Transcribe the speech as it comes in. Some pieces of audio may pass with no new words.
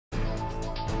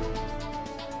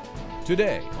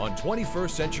Today on 21st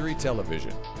Century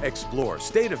Television. Explore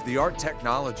state-of-the-art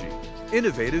technology,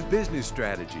 innovative business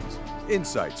strategies,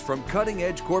 insights from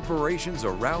cutting-edge corporations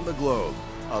around the globe.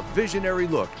 A visionary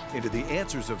look into the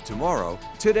answers of tomorrow,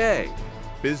 today.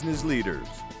 Business leaders,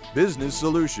 business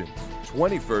solutions.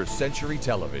 21st Century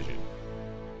Television.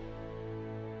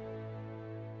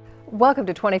 Welcome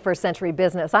to 21st Century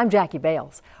Business. I'm Jackie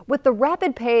Bales. With the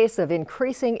rapid pace of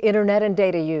increasing internet and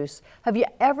data use, have you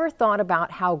ever thought about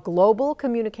how global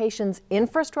communications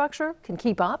infrastructure can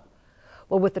keep up?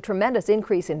 Well, with the tremendous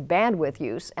increase in bandwidth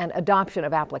use and adoption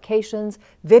of applications,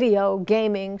 video,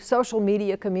 gaming, social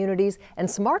media communities, and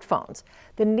smartphones,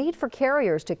 the need for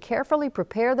carriers to carefully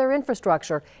prepare their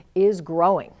infrastructure is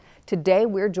growing. Today,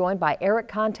 we're joined by Eric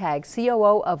Contag,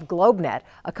 COO of GlobeNet,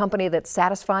 a company that's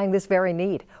satisfying this very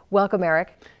need. Welcome,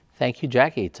 Eric. Thank you,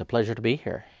 Jackie. It's a pleasure to be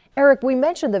here. Eric, we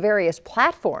mentioned the various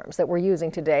platforms that we're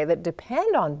using today that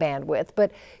depend on bandwidth,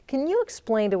 but can you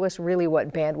explain to us really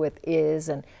what bandwidth is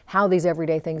and how these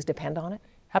everyday things depend on it?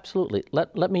 Absolutely.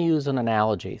 Let me use an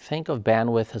analogy. Think of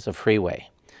bandwidth as a freeway.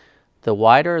 The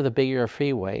wider, the bigger a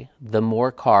freeway, the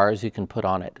more cars you can put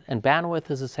on it. And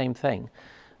bandwidth is the same thing.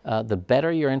 The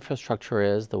better your infrastructure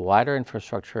is, the wider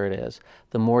infrastructure it is,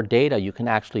 the more data you can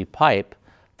actually pipe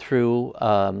through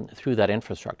that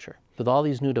infrastructure. With all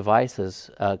these new devices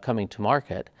coming to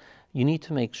market, you need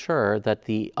to make sure that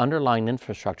the underlying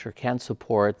infrastructure can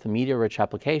support the media-rich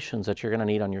applications that you're going to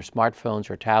need on your smartphones,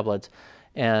 your tablets,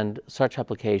 and such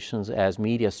applications as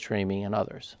media streaming and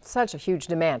others. Such a huge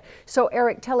demand. So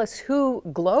Eric, tell us who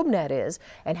GlobeNet is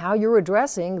and how you're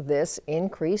addressing this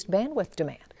increased bandwidth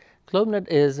demand. GlobeNet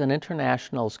is an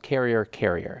international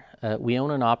carrier. We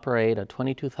own and operate a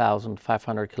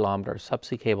 22,500 kilometer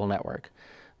subsea cable network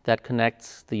that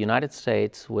connects the United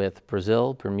States with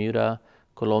Brazil, Bermuda,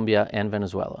 Colombia, and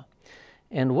Venezuela.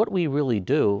 And what we really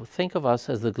do, think of us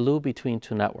as the glue between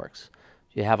two networks.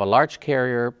 You have a large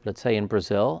carrier, let's say in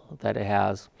Brazil, that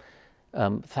has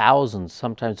thousands,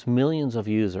 sometimes millions of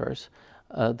users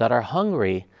that are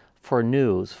hungry for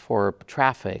news, for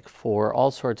traffic, for all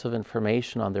sorts of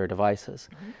information on their devices.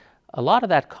 A lot of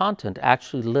that content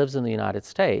actually lives in the United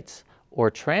States or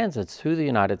transits through the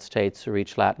United States to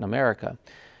reach Latin America.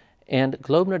 And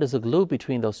GlobeNet is a glue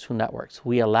between those two networks.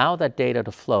 We allow that data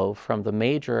to flow from the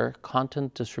major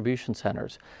content distribution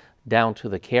centers down to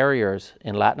the carriers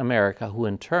in Latin America, who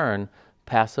in turn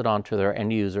pass it on to their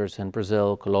end users in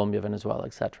Brazil, Colombia, Venezuela,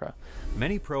 etc.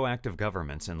 Many proactive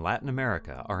governments in Latin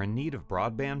America are in need of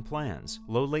broadband plans,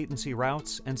 low latency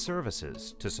routes, and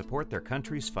services to support their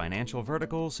country's financial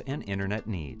verticals and internet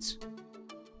needs.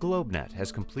 GlobeNet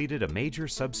has completed a major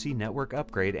subsea network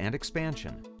upgrade and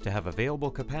expansion to have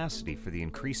available capacity for the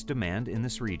increased demand in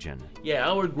this region. Yeah,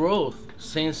 our growth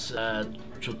since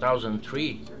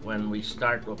 2003, when we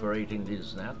started operating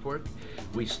this network,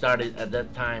 we started at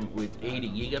that time with 80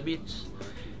 gigabits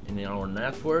in our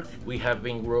network. We have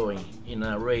been growing in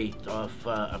a rate of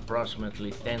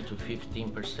approximately 10 to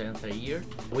 15% a year.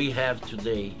 We have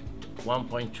today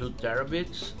 1.2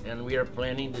 terabits, and we are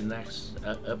planning the next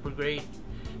upgrade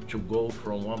to go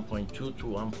from 1.2 to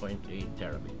 1.8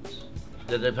 terabits.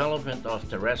 The development of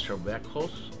terrestrial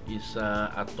backhauls is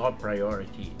a top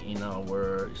priority in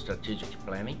our strategic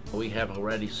planning. We have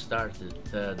already started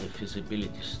the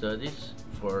feasibility studies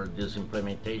for this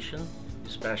implementation,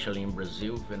 especially in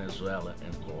Brazil, Venezuela,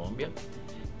 and Colombia.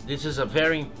 This is a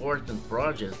very important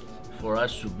project for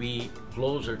us to be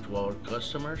closer to our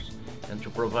customers and to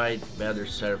provide better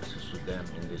services to them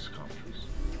in these countries.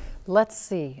 Let's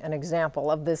see an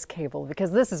example of this cable,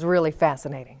 because this is really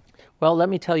fascinating. Well, let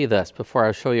me tell you this before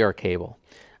I show you our cable.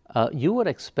 You would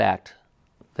expect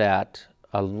that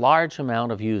a large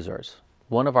amount of users,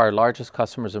 one of our largest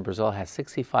customers in Brazil has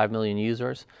 65 million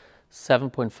users,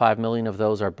 7.5 million of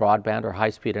those are broadband or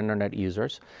high-speed internet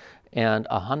users, and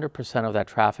 100% of that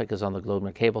traffic is on the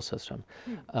GlobeNet cable system.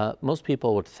 Most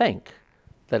people would think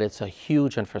that it's a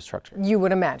huge infrastructure. You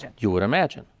would imagine. You would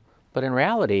imagine. But in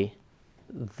reality,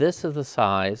 this is the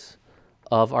size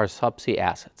of our subsea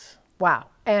assets. Wow.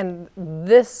 And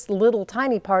this little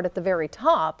tiny part at the very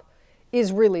top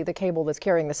is really the cable that's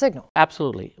carrying the signal.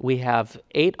 Absolutely. We have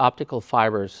 8 optical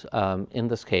fibers in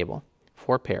this cable,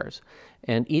 4 pairs,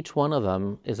 and each one of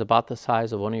them is about the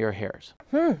size of one of your hairs.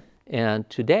 And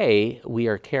today we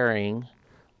are carrying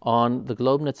on the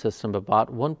GlobeNet system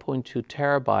about 1.2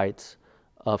 terabytes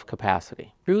of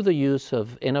capacity. Through the use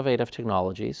of innovative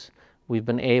technologies, we've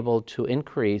been able to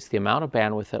increase the amount of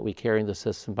bandwidth that we carry in the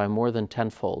system by more than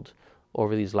tenfold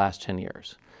over these last 10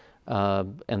 years.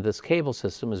 And this cable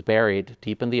system is buried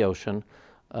deep in the ocean,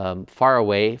 far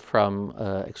away from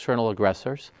external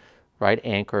aggressors. right?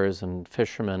 Anchors and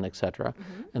fishermen, et cetera.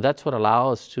 And that's what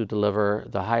allows us to deliver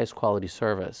the highest quality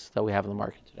service that we have in the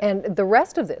market today. And the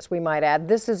rest of this, we might add,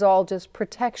 this is all just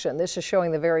protection. This is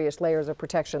showing the various layers of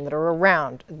protection that are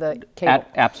around the cable.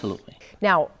 Absolutely.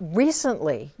 Now,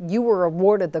 recently, you were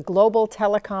awarded the Global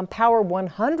Telecom Power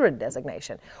 100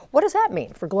 designation. What does that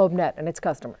mean for GlobeNet and its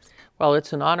customers? Well,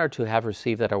 it's an honor to have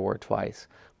received that award twice.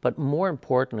 But more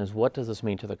important is, what does this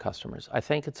mean to the customers? I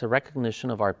think it's a recognition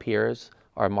of our peers,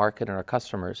 our market, and our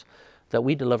customers that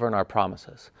we deliver on our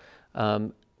promises.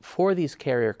 For these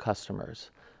carrier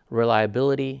customers,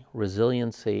 reliability,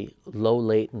 resiliency, low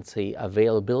latency,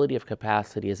 availability of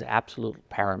capacity is absolutely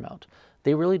paramount.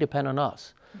 They really depend on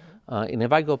us. And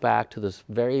if I go back to this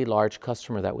very large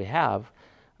customer that we have,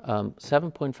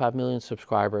 7.5 million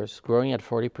subscribers, growing at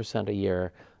 40% a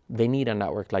year, they need a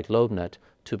network like GlobeNet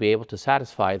to be able to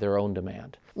satisfy their own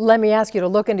demand. Let me ask you to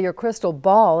look into your crystal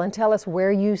ball and tell us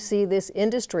where you see this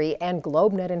industry and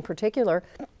GlobeNet in particular,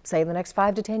 say, in the next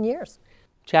 5 to 10 years.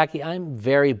 Jackie, I'm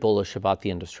very bullish about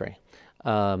the industry.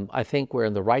 I think we're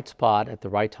in the right spot at the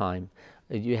right time.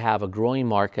 You have a growing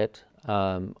market.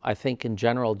 I think in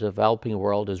general, the developing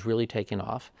world is really taking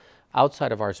off.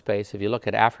 Outside of our space, if you look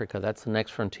at Africa, that's the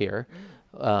next frontier.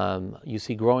 You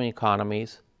see growing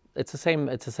economies. It's the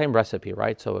same recipe,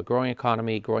 right? So a growing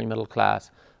economy, growing middle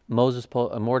class,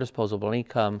 more disposable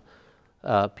income.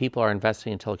 People are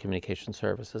investing in telecommunication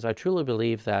services. I truly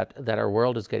believe that our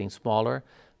world is getting smaller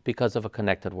because of a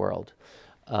connected world.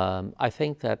 I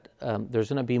think that there's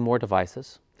going to be more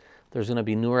devices. There's going to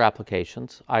be newer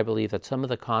applications. I believe that some of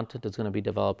the content is going to be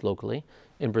developed locally.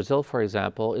 In Brazil, for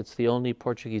example, it's the only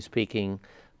Portuguese-speaking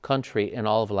country in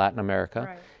all of Latin America.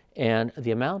 Right. And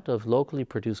the amount of locally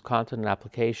produced content and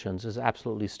applications is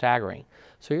absolutely staggering.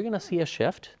 So you're going to see a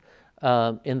shift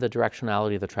in the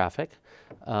directionality of the traffic.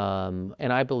 And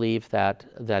I believe that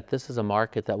this is a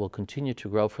market that will continue to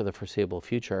grow for the foreseeable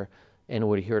future, and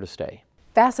we're here to stay.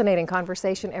 Fascinating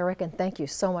conversation, Eric, and thank you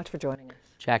so much for joining us.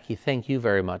 Jackie, thank you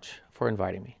very much for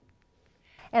inviting me.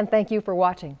 And thank you for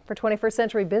watching. For 21st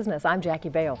Century Business, I'm Jackie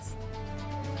Bales.